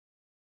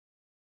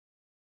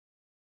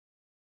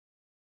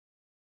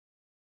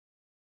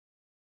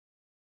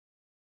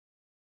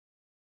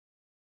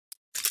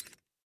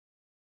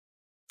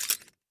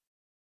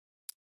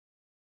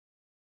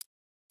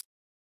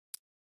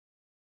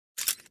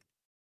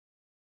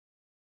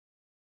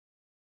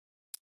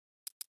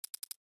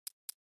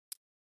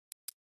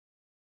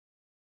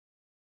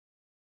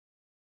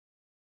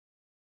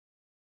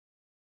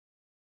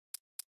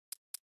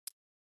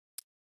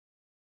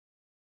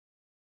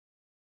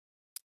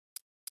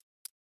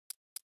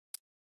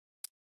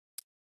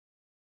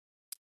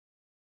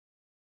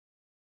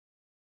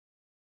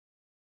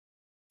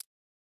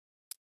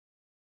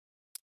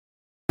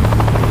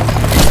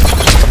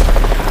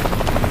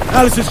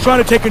Alice is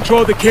trying to take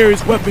control of the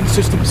carrier's weapon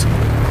systems.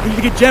 We need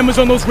to get jammers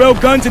on those rail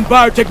guns and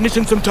buy our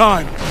technicians some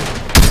time.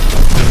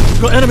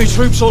 We've got enemy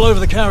troops all over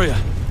the carrier.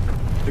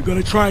 They're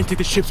gonna try and take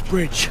the ship's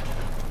bridge.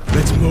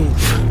 Let's move.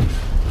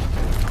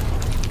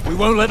 We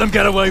won't let them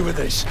get away with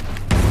this.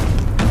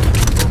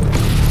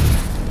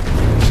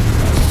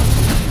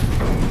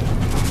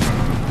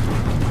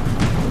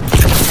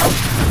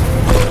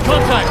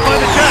 Contact by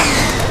the jack!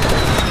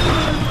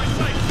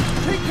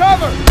 Take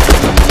cover!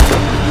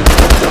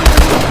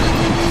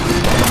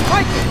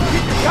 Mike,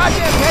 keep your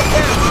goddamn head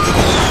down!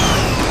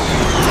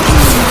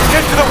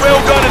 Get to the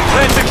railgun and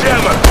plant the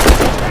jammer!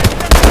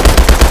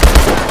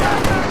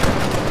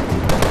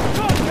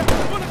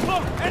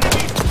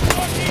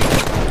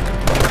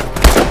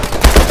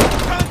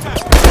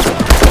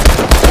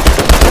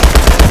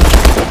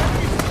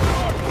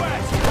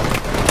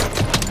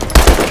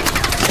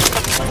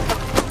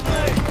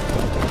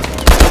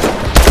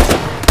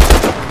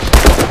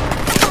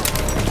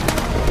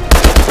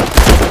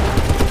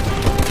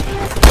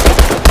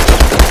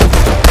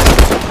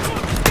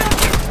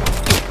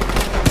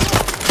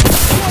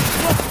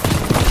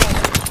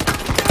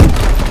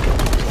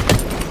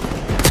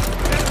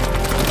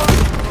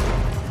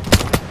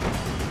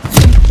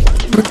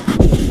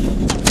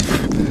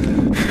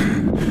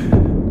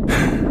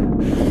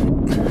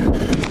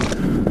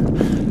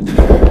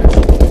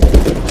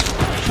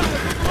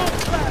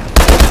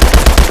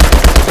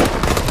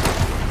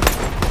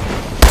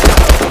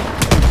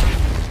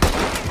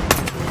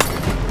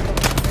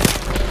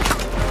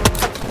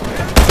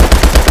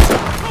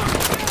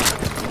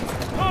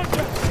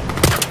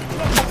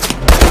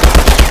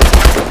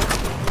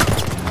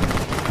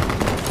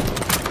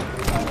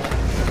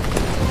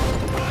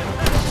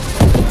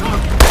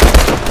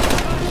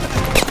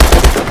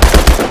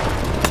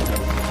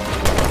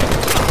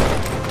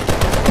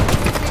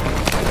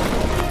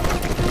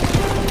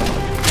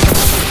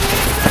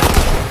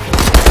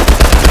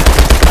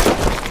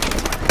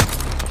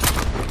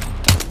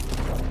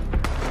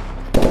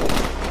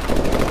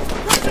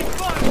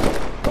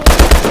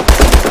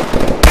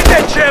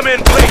 Jammer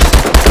in place!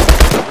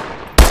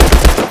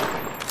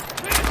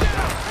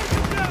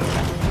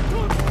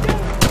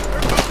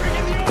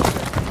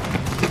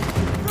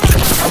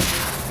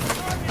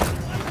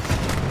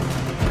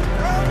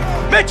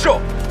 Mitchell!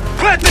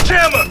 Plant the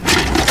jammer!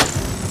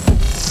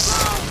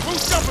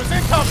 Boost jumpers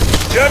incoming!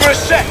 Jammer is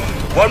set!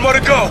 One more to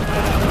go!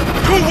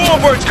 2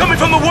 warbirds coming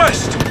from the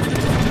west!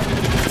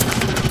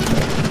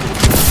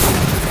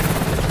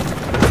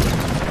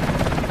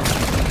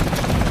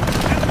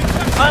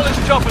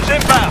 Pilot's choppers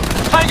inbound!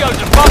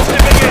 Tangos are fast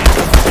dipping in!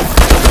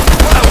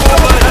 That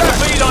warbird has a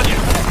bead on you!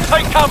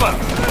 Take cover!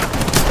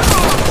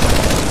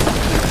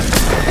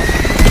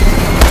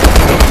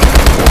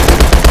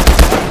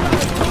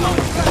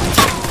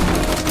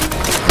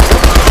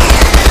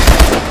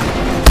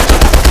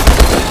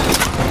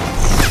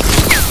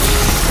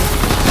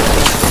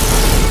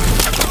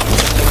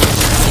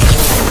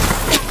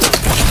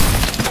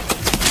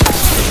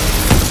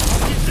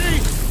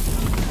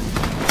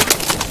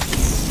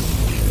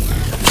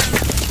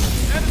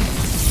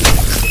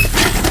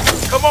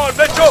 Come on,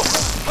 Mitchell!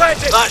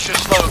 Plant it! That should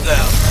slow them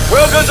down.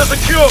 Railguns are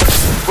secured!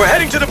 We're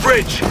heading to the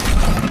bridge!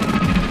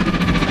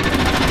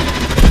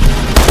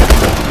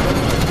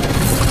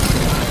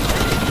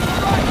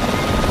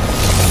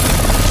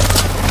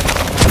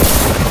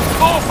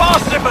 More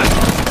fast dippers!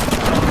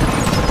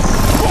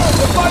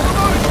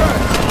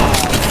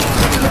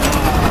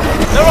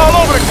 They're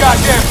all over the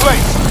goddamn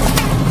place!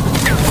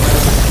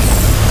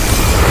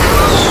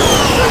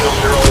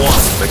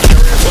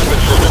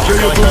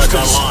 Material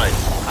boosters.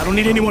 I don't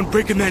need anyone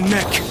breaking their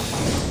neck.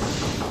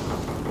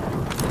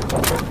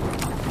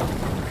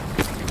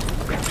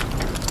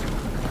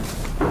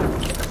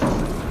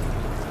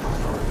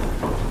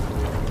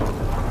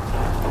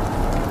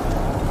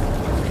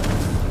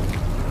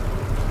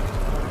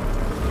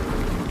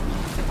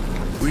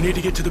 We need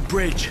to get to the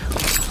bridge.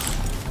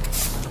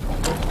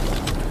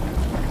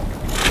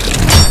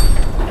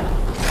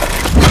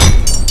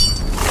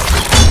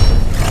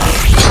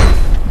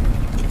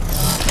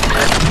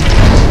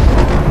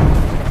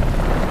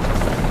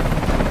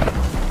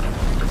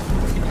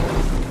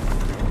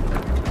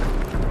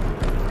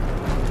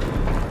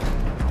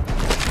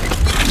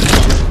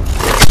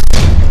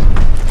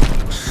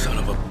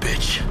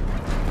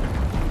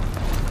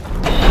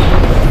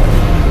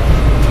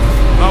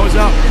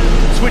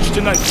 Switch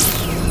tonight.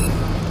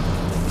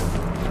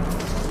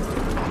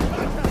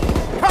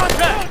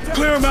 Contact!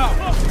 Clear him out.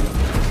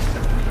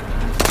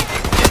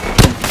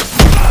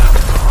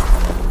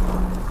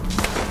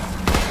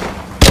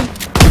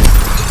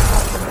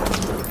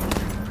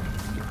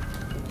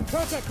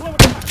 Contact,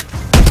 kilometer.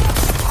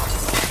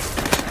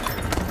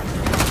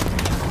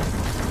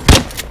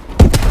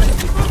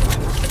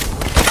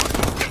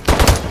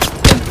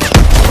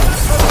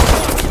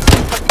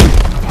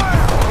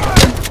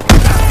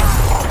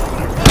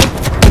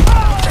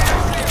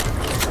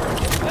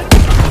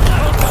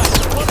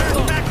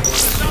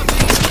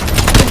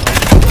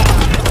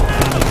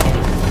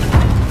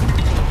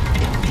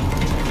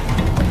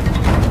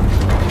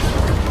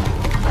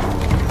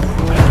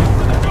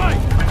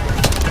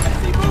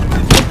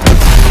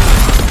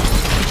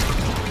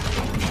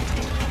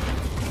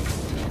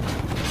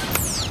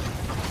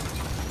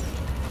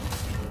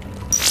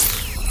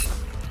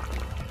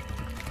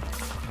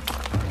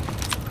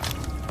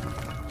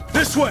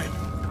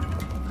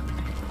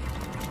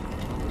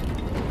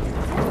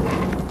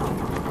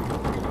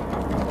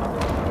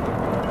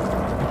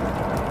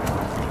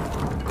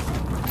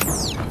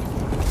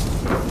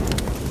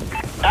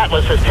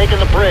 has taken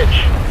the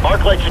bridge.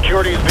 Arclight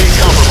security is being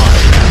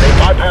compromised. They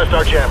bypassed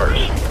our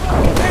jammers.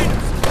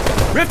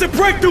 We have to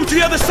break through to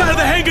the other side of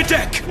the hangar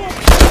deck!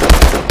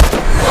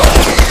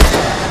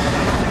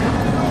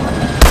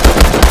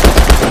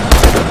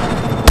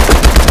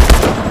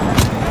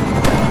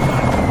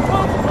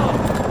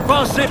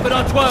 Fast zip at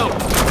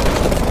R12.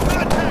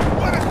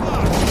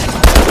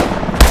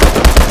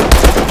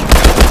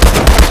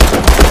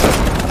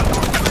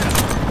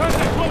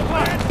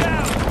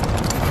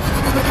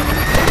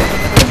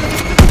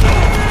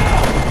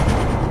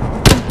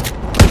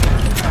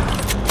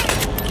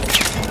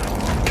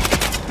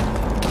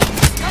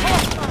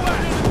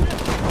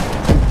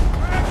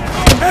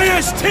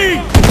 AST!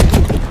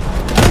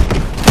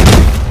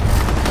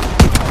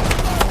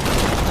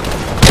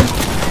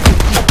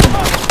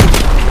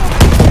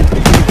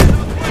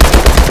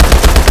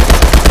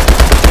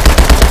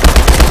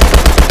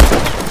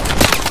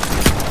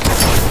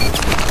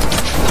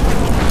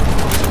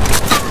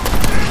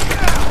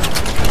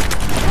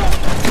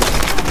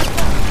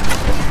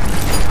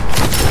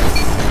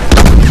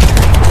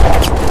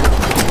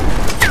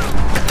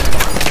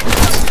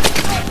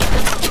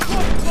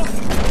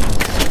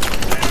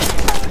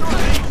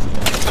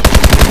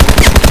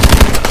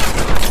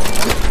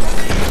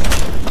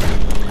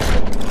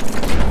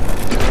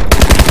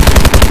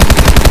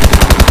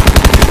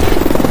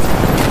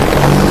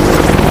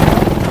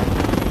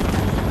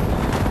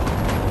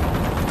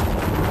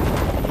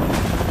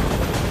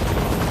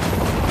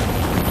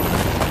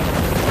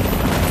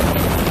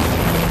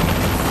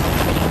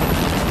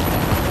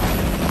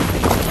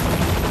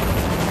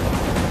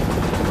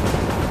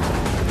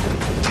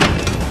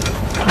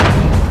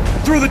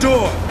 Through the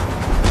door!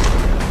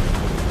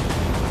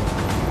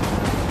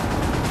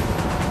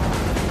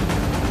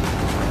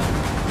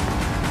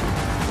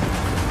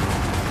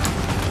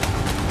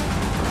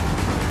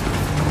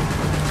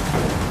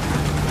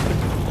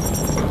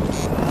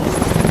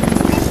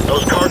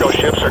 Those cargo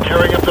ships are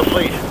tearing up the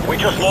fleet. We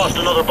just lost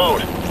another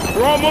boat.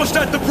 We're almost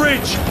at the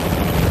bridge!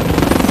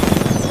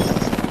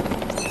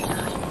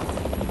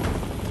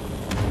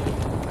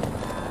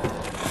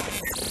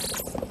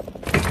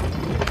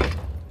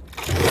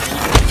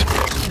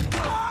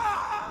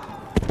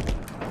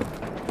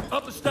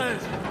 Up the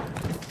stairs.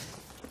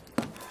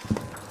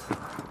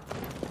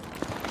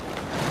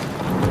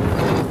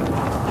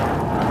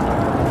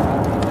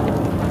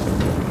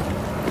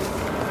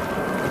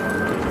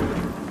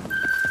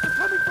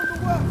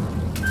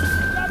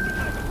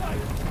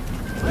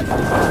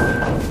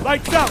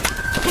 Lights out!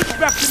 Push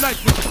back the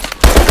knife!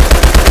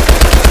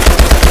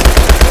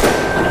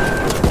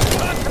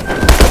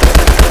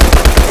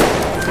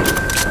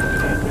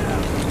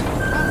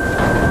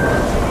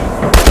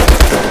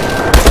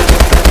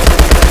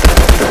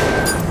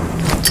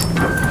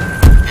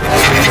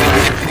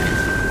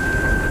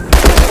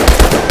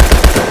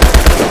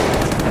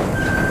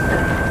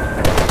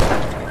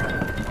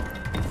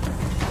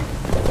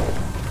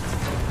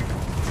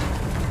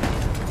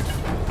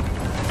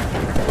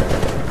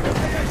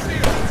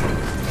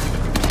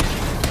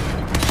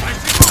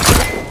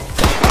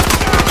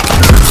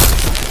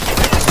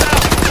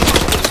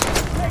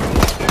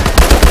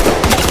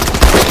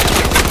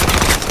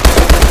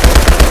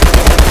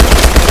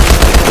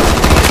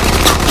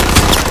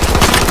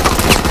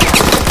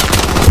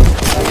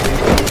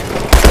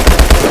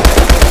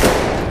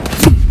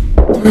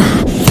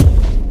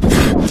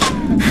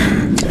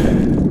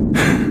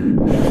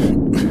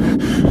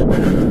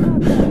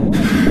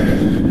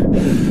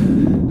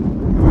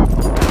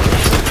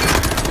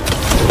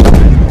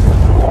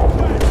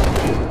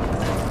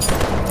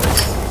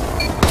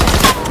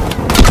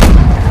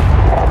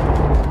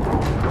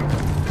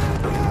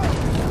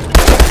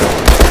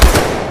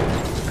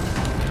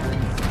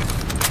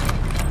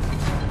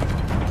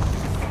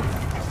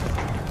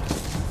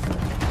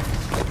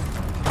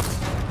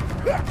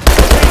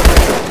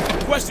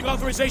 Requesting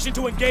authorization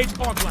to engage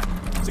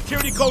Arclight.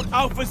 Security code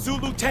Alpha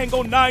Zulu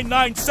Tango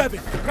 997.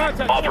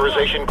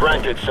 Authorization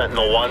granted,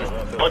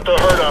 Sentinel-1. Put the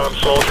hurt on him,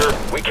 soldier.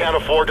 We can't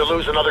afford to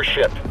lose another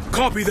ship.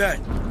 Copy that.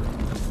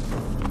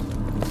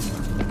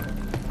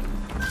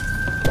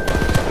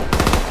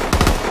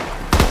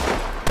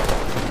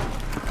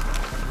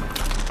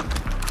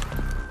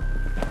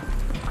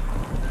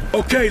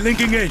 Okay,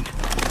 linking in.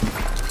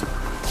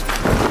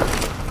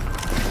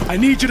 I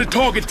need you to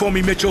target for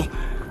me, Mitchell.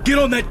 Get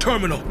on that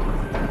terminal.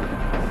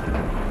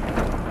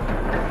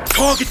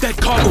 Target that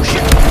cargo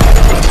ship.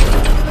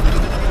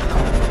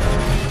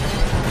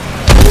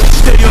 Hold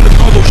steady on the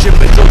cargo ship,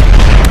 Mitchell.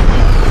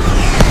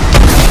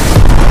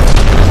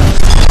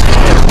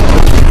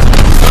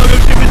 Cargo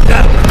ship is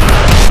down.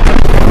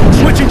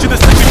 Switching to the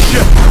second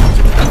ship.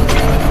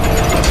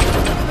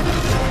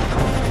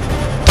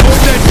 Hold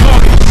that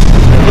target.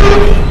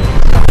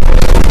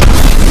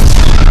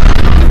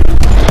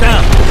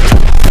 Down.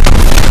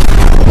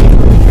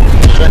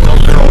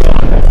 Sentinel-01.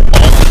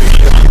 All three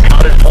ships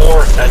accounted for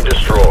and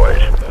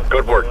destroyed.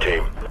 Good work,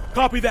 team.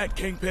 Copy that,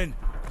 Kingpin.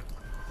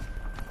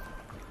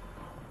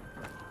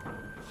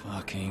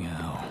 Fucking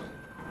hell.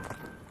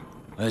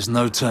 There's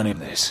no turning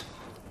this.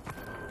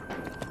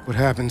 What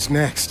happens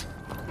next?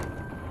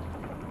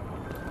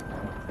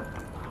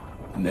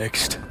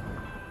 Next.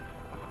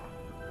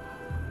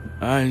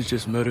 Irons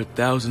just murdered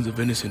thousands of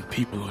innocent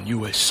people on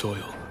U.S.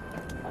 soil.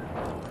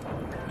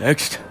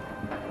 Next,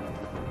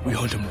 we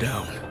hunt them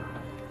down.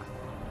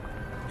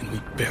 And we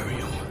bury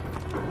them.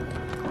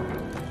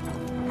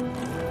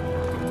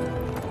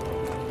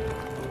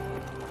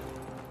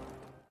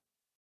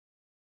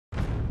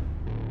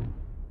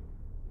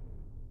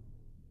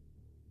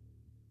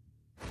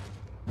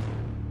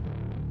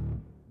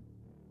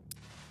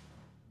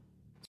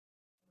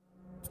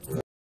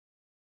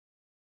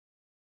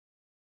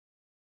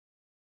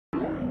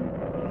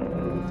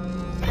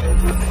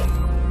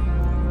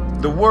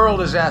 The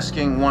world is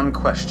asking one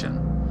question.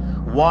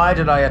 Why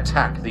did I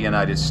attack the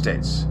United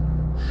States?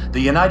 The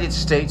United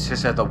States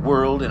has had the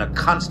world in a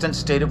constant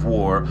state of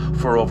war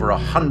for over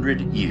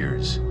 100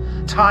 years.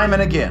 Time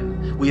and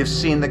again, we have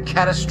seen the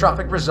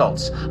catastrophic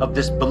results of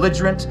this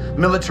belligerent,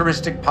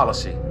 militaristic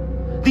policy.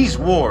 These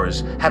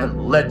wars haven't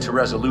led to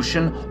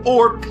resolution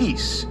or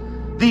peace.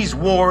 These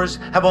wars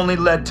have only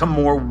led to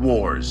more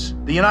wars.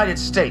 The United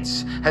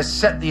States has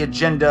set the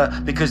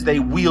agenda because they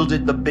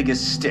wielded the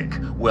biggest stick.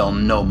 Well,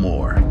 no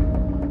more.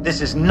 This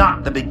is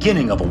not the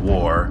beginning of a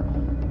war.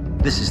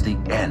 This is the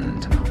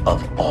end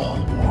of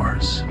all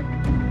wars.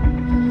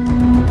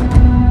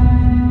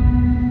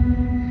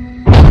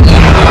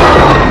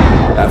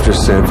 After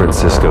San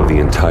Francisco, the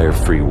entire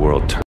free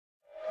world turned.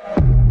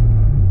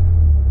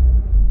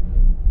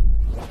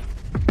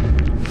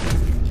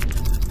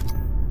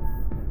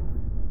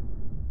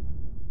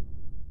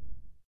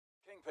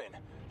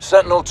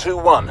 Sentinel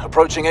 2-1,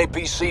 approaching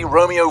APC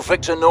Romeo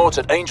Victor North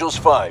at Angels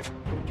 5.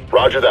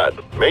 Roger that.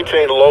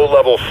 Maintain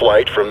low-level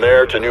flight from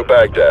there to New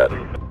Baghdad.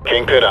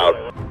 Kingpin out.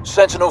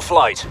 Sentinel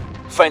flight.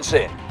 Fence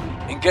in.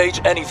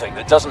 Engage anything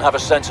that doesn't have a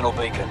Sentinel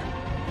beacon.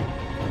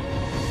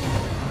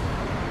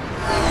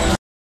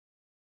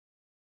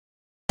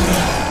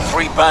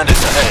 Three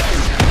bandits ahead.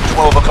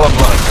 12 o'clock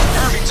low.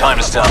 Time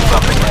to start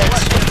bumping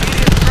heads.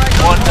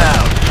 One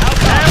down.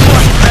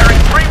 Ambush, bearing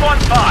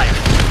 315.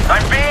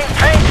 I'm being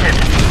painted.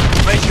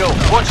 Mitchell,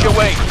 watch your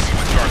wings.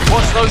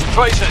 Watch those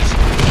tracers.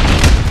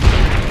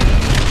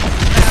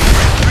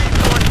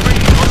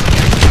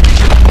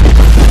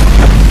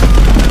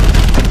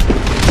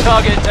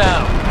 Target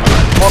down.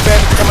 More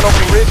bandits coming over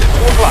the ridge at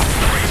 2 o'clock.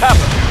 Tap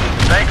him.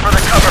 Thanks for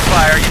the cover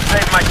fire. You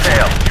saved my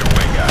tail. Your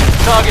way, guy.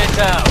 Target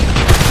down.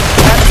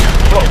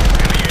 Close.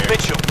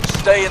 Mitchell,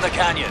 stay in the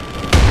canyon.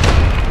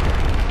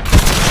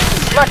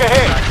 Black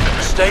ahead.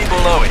 Stay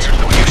below it.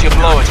 Use your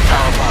blower to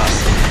power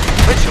past.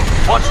 Mitchell,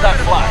 watch that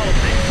flag.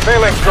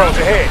 Phalanx drones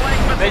ahead.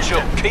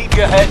 Mitchell, keep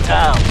your head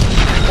down.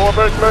 Four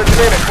birds merging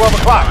in at 12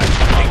 o'clock.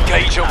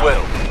 Engage at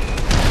will.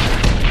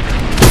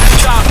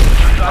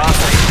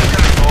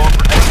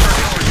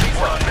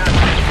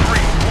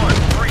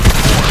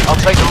 I'll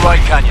take the right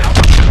canyon.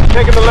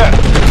 Taking the left.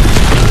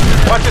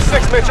 Watch your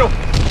 6, Mitchell.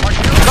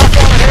 Knock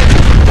on ahead.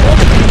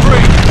 3.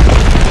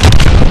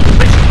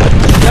 Mitchell,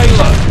 stay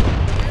low.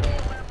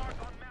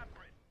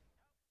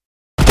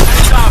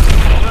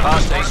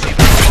 Past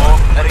ACP4,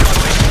 heading to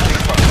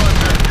ACP5.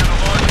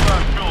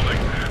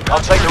 I'll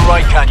take the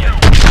right canyon.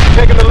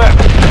 Taking the left.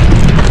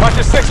 Watch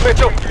your 6,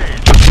 Mitchell.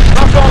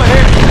 Knock on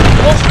ahead.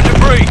 Watch the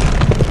debris.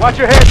 Watch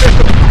your head,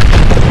 Mitchell.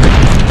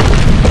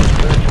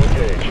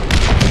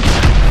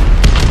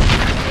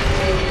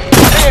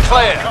 Clear,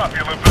 clear.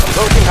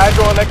 Approaching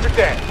hydroelectric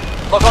dam.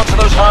 Lock onto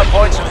those hard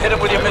points and hit them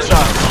with your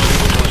missiles.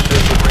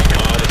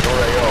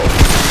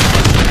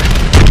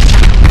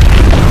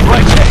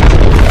 Right check.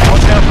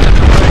 Watch out for the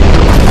debris.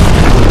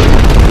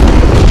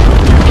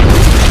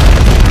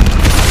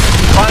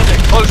 Find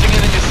it. Closing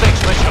in your 6,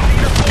 Mitchell.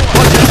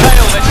 Watch your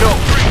tail, Mitchell.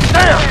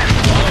 Down.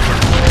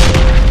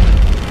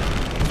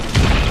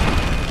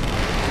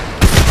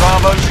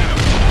 Bravo 2.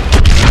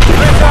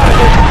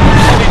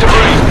 Heavy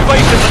debris.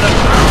 Face in the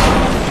nose.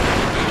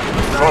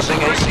 Crossing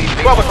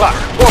ACP. 12 o'clock.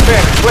 4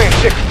 bandits playing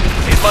chicken.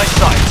 In my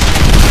sights.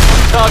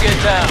 Target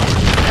down.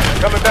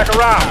 Coming back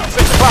around.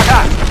 6 o'clock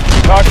hot.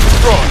 Target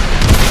destroyed.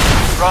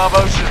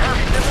 Bravo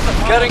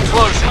 2. Getting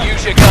closer.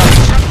 Use your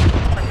guns.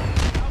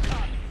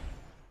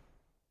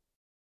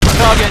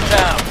 Target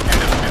down.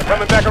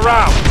 Coming back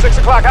around. 6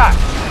 o'clock hot.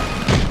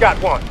 Got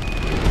one.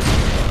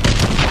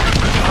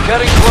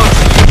 Getting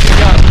closer. Use your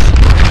guns.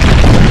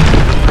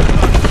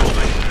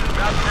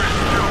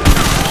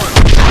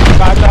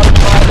 5,000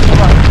 miles to the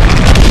right.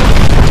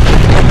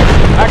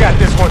 I got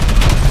this one.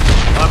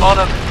 I'm on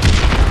him.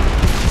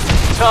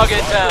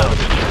 Target down.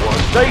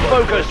 Stay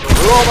focused.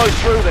 We're almost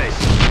through this.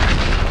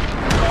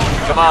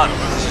 Command,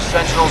 this is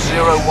Sentinel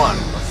 01.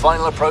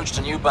 Final approach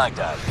to New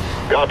Baghdad.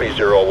 Copy,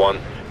 01.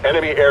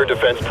 Enemy air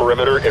defense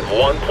perimeter in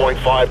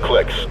 1.5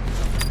 clicks.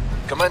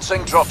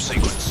 Commencing drop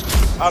sequence.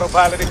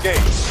 Autopilot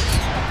engaged.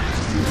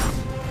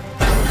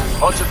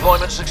 Hot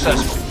deployment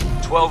successful.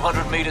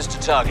 1,200 meters to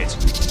target.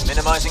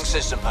 Minimizing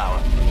system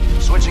power.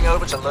 Switching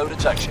over to low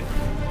detection.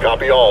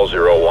 Copy all,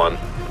 01.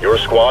 Your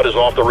squad is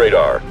off the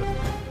radar.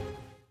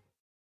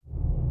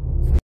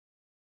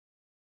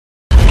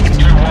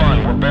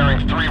 2-1, we're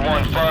bearing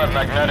 315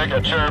 magnetic at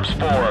Cherubs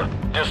 4.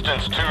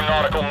 Distance 2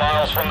 nautical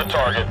miles from the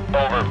target.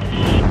 Over.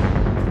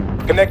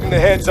 Connecting the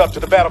heads up to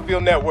the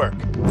battlefield network.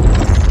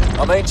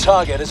 Our main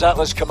target is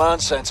Atlas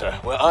Command Center,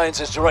 where Irons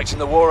is directing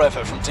the war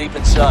effort from deep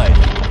inside.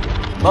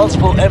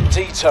 Multiple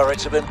MT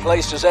turrets have been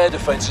placed as air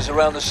defenses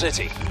around the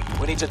city.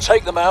 We need to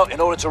take them out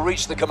in order to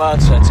reach the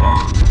command center.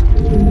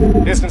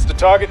 Distance to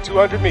target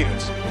 200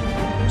 meters.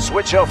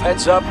 Switch off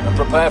heads up and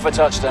prepare for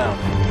touchdown.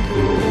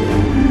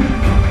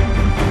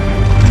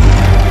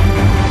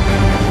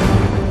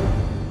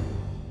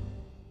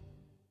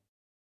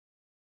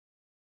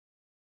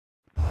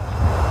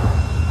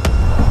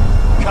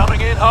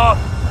 Coming in hot.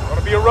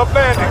 Gonna be a rough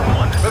landing.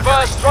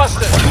 Reverse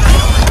thrusters.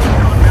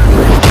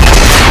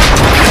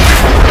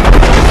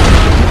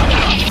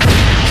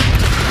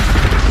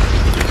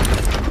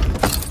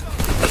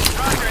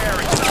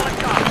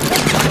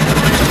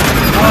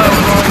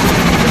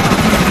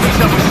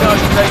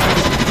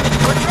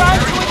 We're trying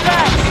to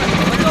attack!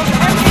 But those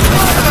heavy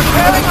units are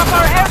tearing up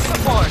our air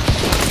support!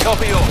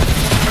 Copy all.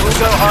 We'll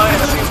go high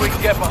and see if we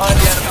can get behind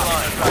the enemy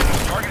line.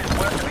 Target is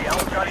west of the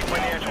Elgato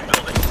Financial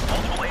Building.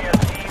 Multiple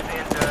ASTs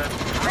and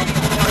 3...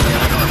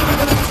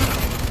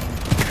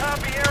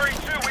 Copy, Area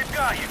 2, we've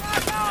got you.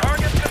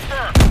 Target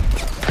confirmed.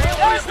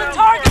 There's the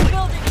target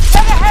building!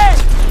 Head ahead!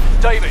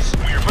 Davis,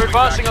 we're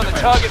advancing on the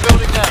target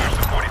building now.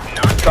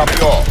 Copy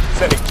all.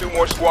 Sending 2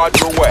 more squads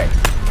your way.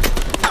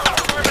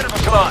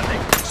 Come on,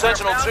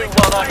 Sentinel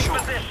 2-1 actual.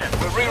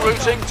 We're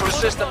rerouting to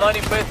assist the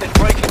 95th in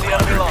breaking the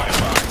enemy line.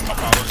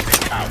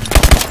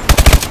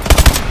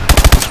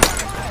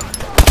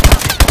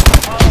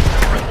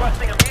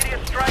 Requesting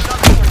immediate strike on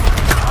the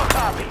I'll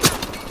copy.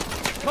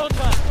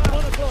 Contact,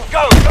 1 o'clock.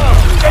 Go!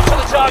 Get to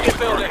the target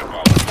building!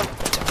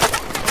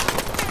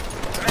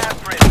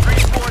 Mastrid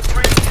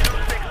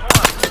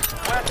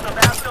 343261, west of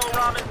Abdul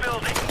Rahman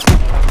Building.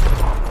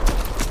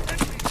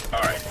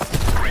 Alright,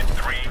 grid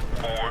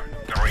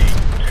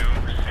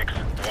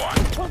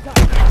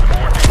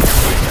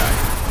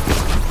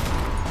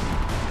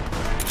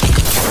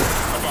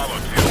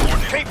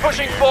 343261. Keep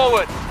pushing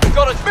forward! We've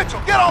got a...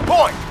 Mitchell, get on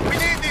point! We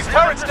need these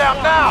turrets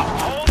down now!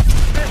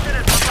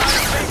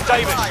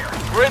 Davis,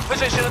 we're in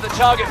position at the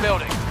target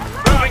building.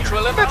 Moving to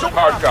eliminate... Mitchell,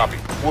 hard copy.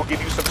 We'll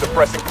give you some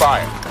suppressing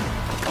fire.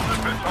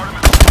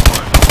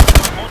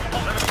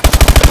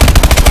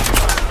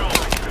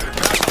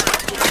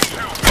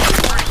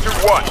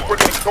 2-1, we're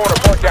getting torn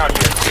apart down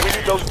here. We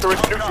need those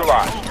turrets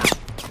neutralized.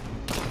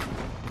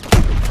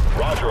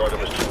 Roger,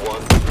 Artemis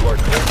 2-1. You are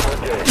clear to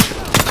engage.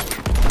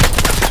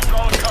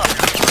 Solid copy.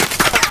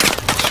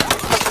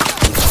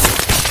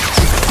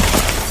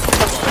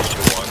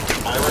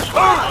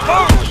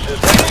 Move! We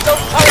need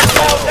those turrets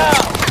down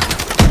now!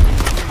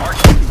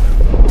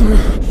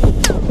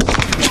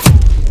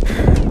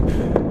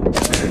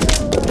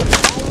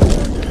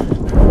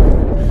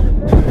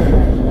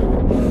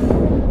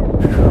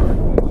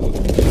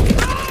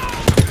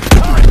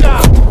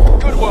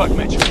 Good work,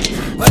 Mitch.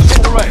 Let's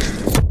get the rest.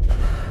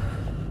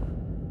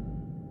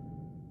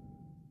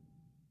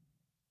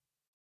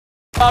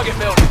 Target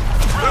building.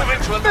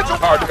 Moving to a... Mitchell,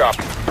 hard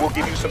copy. We'll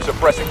give you some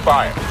suppressing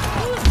fire.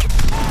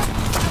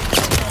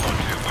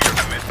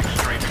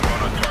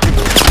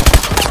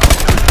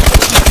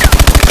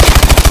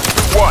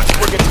 2-1,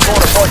 we're getting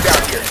torn apart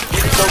down here. We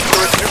need those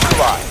turrets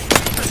neutralized.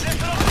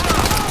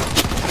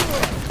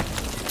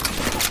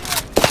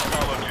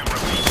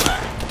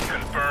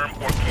 Confirm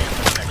or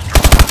cancel next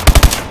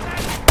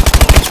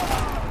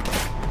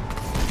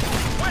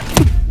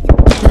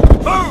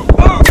Move!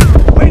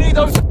 We need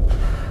those...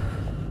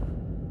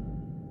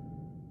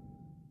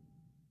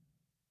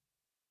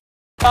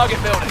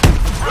 Target building.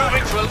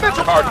 Moving to a...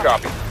 Mitchell, hard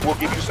copy. We'll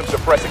give you some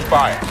suppressing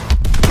fire.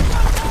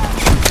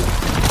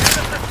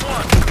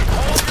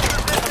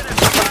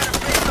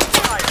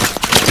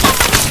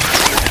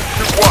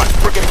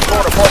 2-1, we're getting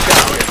torn apart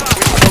down here.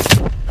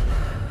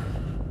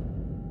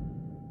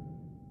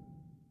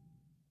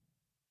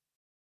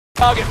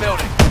 Target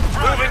building.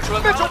 Moving to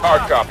a... Mitchell,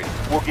 hard copy.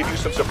 We'll give you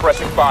some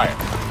suppressing fire.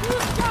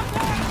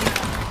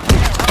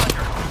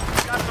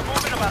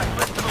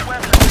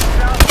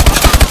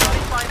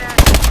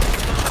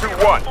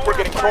 2-1, we're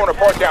getting torn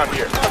apart down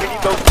here. We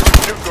need those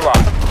turrets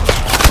neutralized.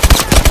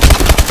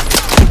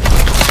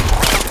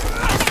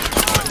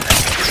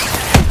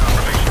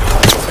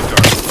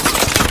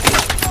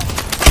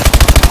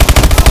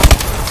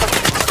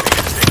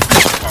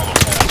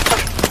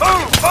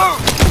 Move!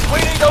 We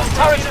need those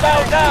turrets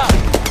down now!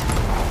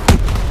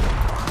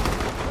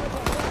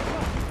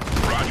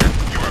 Roger,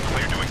 you are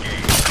clear to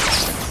engage.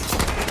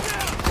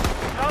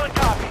 Solid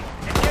copy.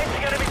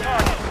 Engaging enemy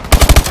target.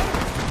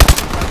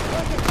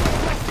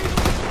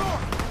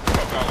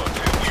 Apollo 2,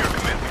 we are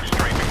commencing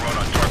strafing run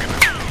on target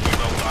position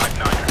Kilo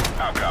 59er.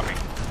 How copy?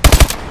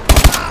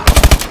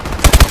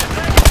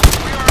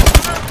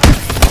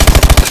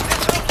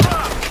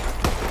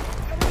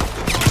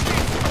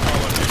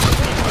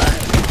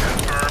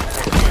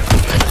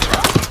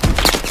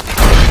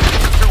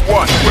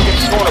 We're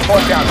getting torn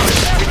apart down here.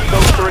 We need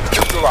those turrets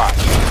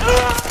neutralized.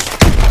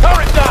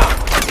 Turret down!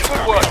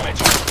 Good work, Mitch.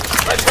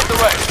 Let's hit the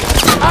rest.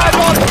 Eyes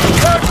on it!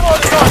 Third floor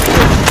is on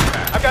you!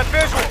 I got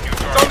visual.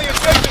 It's on the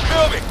adjacent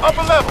building.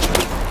 Upper level.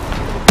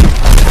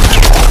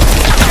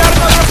 Got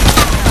another...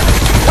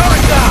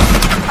 Turret down!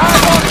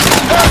 Eyes on it!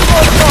 Third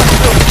floor is on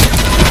you!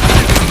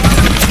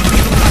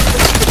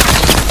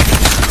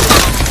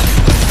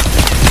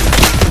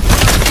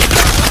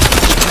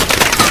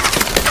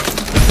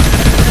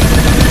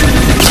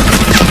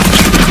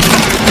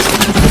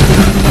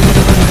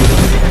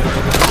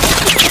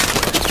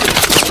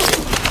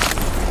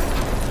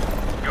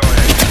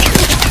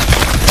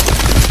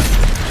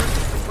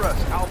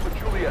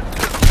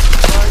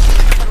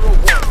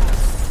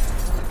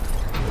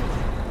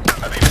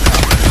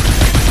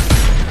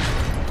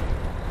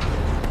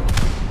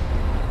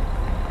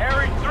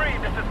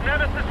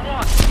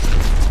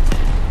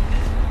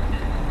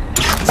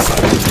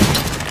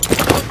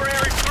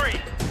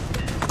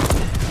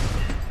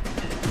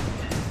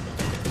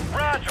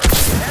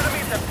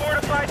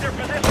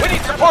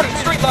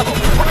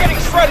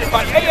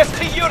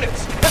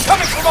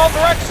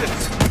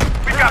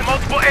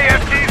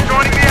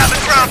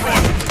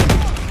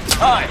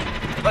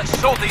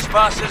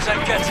 Bastards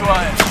and get to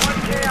iron.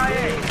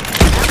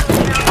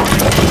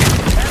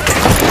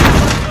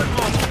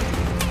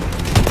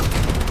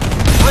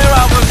 Clear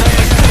out those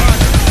ASTs.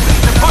 We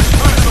need to push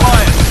through to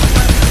iron.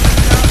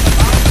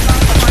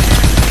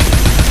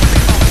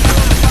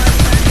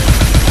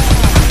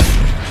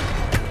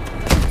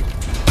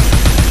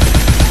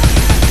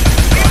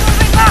 Keep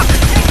moving up!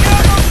 Take care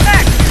of those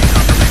next!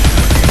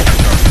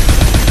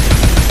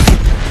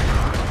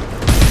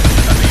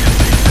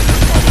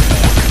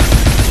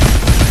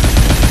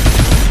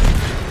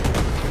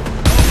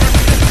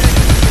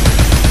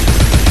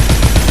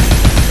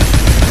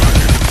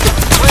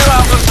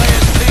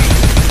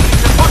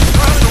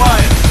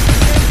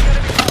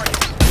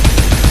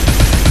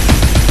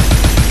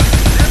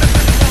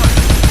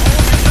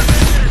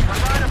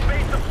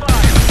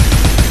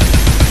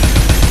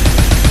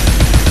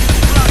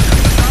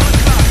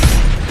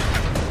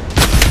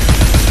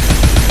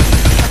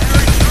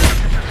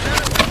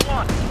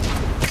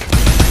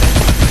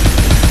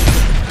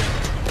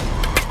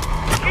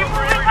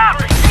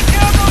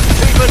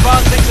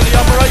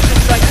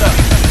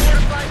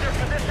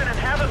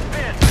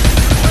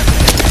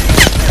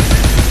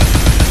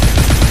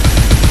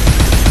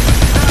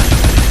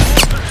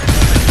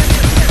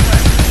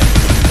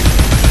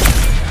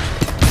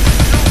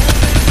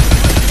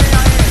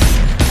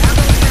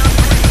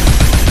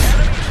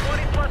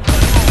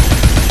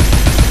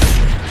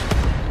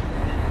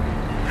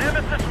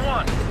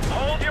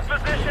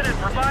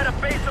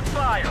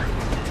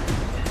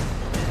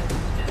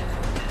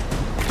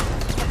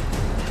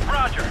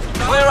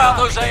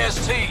 Those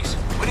ASTs.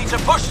 We need to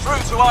push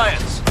through to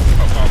irons.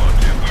 Apollo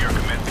 2, we are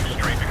commencing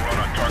strafing run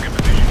on target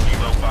position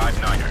Kilo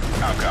 59er.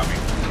 How copy?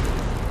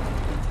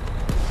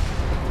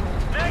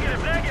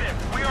 Negative, negative!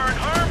 We are in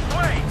harm's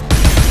way!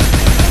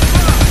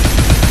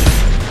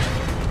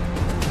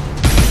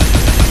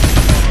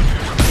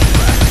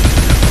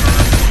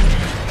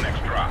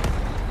 Next drop.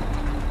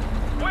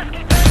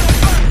 Whiskey Tango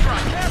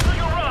Foxtrot, cancel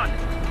your run!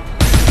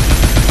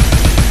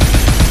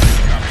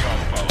 Copy all,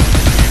 Apollo.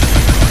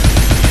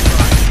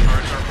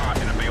 Birds are hot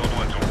and available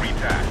until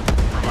re-tagged.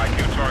 Provide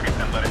new targets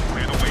and let it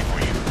clear the way for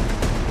you.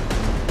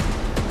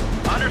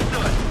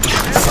 Understood.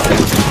 Stand by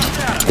for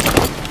data.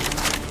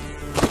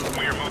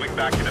 We are moving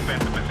back to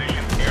defensive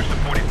positions. Air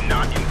support is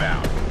not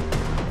inbound.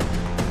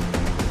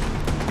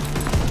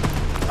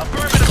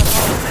 Affirmative,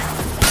 Apollo 6.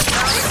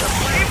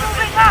 Keep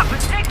moving up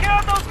and take care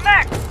of those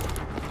mechs!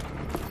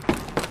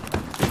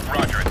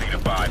 Roger, Athena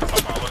 5.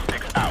 Apollo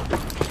 6 out.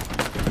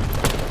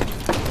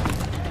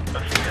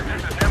 Athena,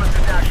 this is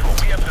Nemesis Actual.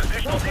 We have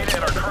positional data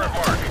at our current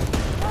mark.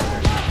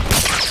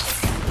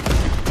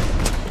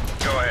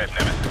 Go ahead,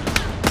 Nemesis.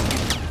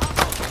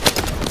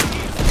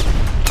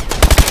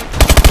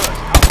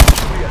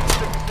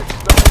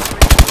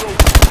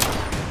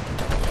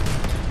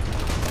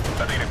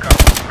 Athena,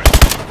 copy.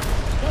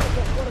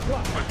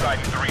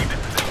 Poseidon 3,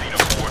 this is Athena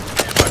 4.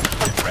 Stand by for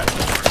sit rep.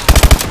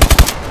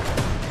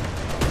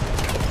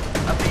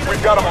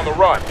 We've got him on the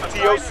run.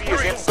 TOC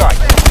is in sight.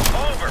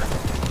 Over.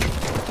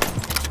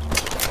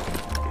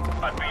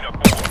 Athena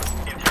 4,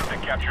 intend to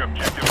capture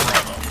objective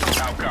Bravo.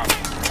 How copy?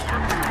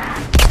 Over.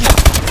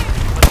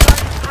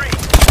 Poseidon 3,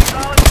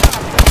 solid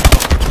copy.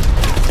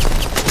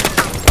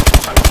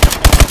 Athena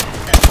 4,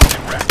 and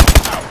sit rep.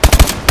 Out.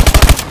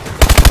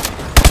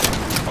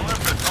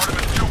 Olympus,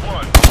 Artemis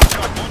 2-1.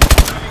 Got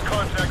multiple enemy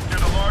contacts near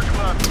the large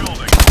glass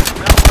building.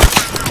 Now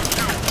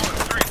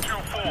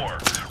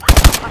 221-324.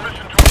 Request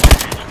permission to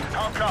engage.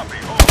 How copy?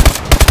 Over.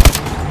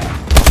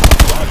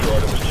 Roger,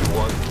 Artemis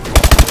 2-1.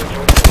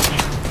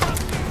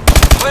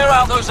 Clear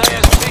out those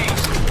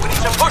ASTs. We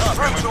need to push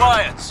through to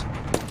irons.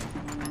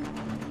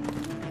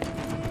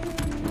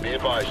 Be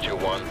advised,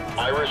 2-1.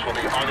 Iris will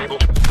be unable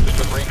to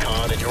assist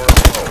recon in your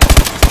MO.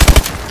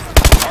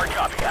 Hard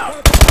copy,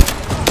 out.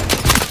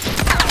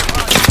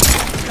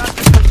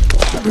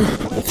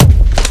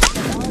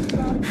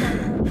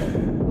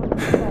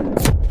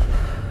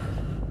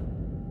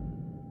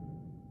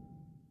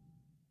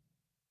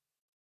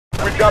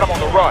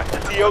 run.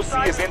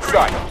 TOC is in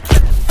sight.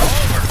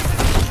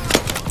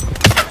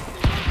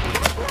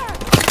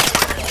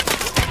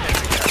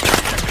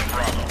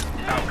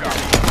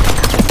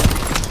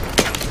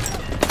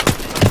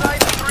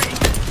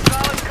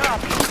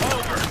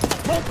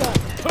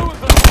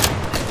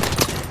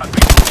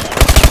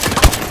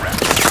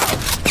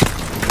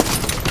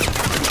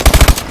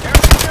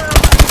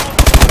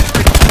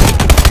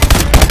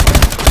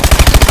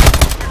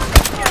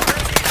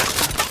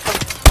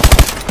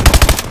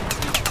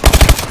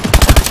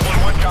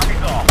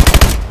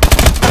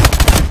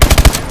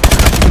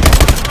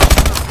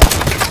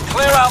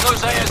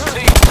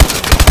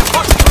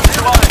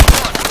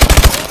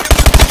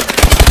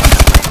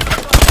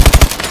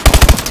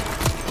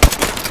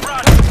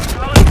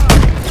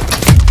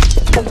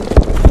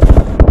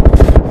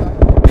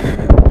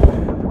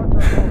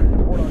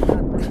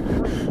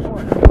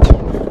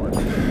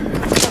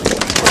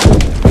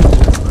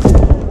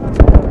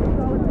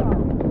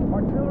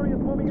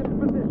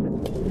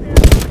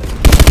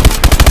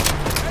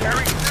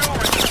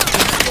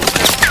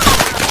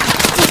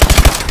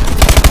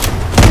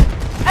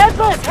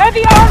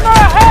 Heavy armor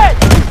ahead!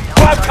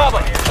 Grab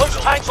cover. Those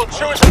tanks will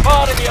chew us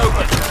apart in the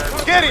open.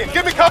 Gideon,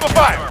 give me cover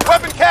fire.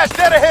 Weapon cache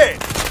dead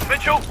ahead.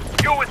 Mitchell,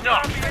 you're with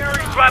Knox.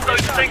 Grab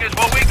those stingers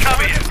while we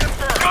cover you.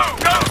 Go,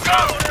 go,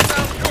 go!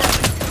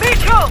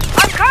 Mitchell,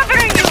 I'm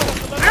covering you!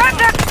 Grab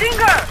that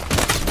stinger!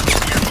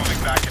 We're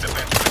moving back to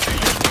defense position.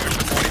 Your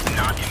support is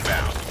not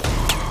inbound.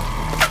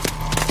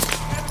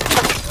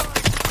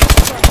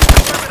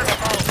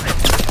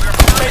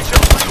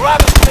 Mitchell, grab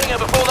a stinger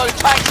before those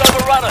tanks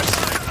overrun us.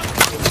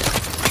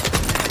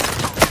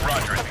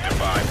 Roger, be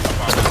advised.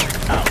 Upon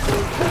out.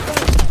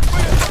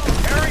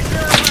 Area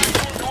 0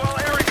 to all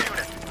area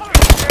units.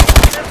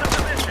 Get the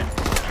position.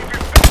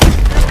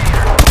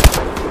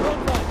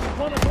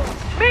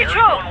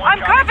 Mitchell, I'm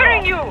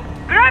covering you!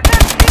 Grab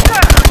that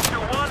stinger! To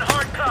 1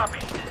 hard copy.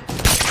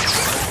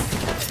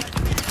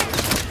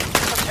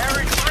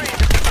 Area 3,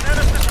 send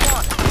us this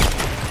one.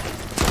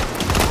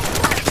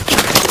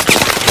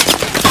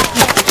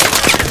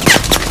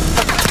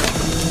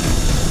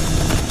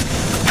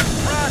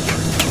 Roger.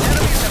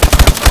 Enemies have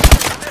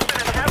position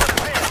and have us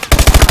pinned.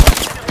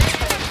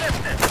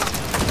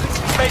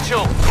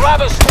 Mitchell, grab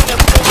a stinger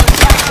before those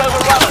tanks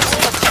overrun us.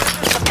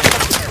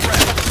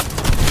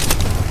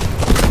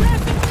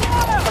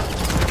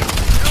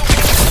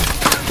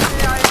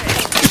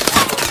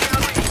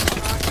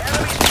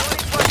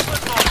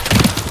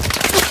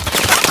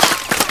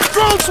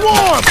 Drone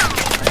swarm!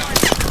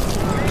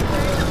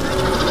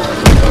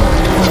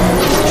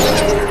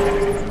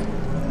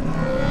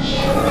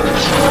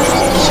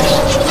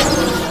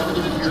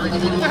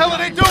 What the hell are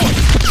they doing?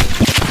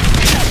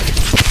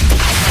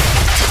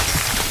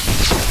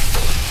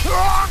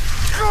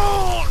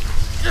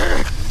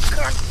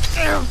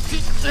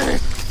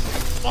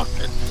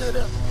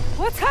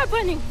 What's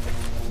happening?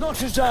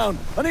 Knox is down.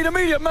 I need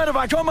immediate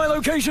medevac on my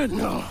location.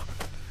 No,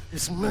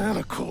 it's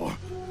Manicore.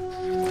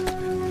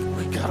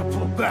 We gotta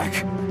pull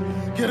back.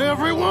 Get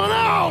everyone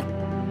out!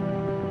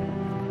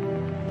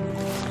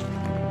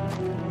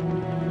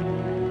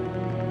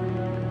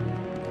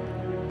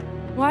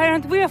 Why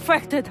aren't we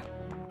affected?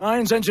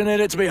 Irons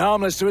engineered it to be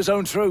harmless to his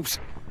own troops.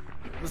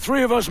 The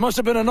 3 of us must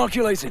have been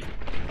inoculated.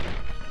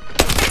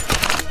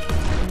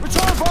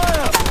 Return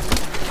fire!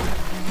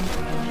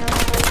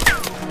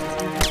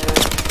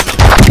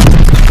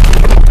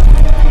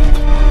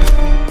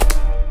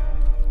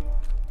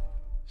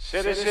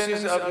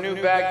 Citizens of New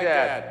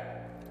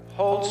Baghdad,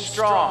 hold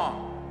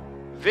strong.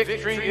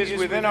 Victory is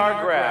within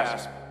our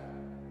grasp.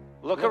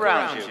 Look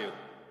around you,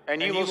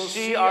 and you will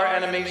see our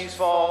enemies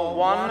fall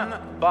one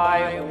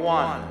by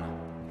one.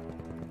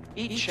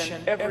 Each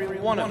and every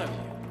one of you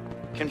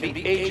can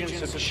be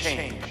agents of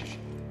change.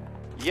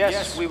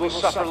 Yes, we will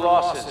suffer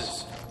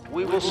losses.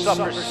 We will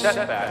suffer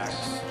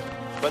setbacks.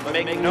 But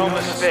make no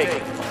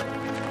mistake,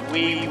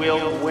 we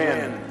will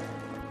win.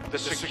 The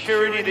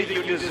security that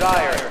you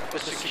desire, the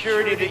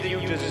security that you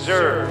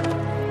deserve,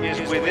 is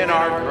within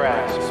our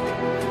grasp.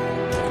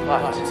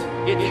 But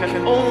it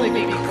can only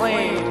be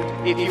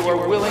claimed if you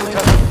are willing to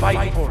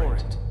fight for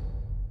it.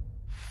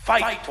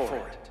 Fight for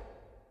it.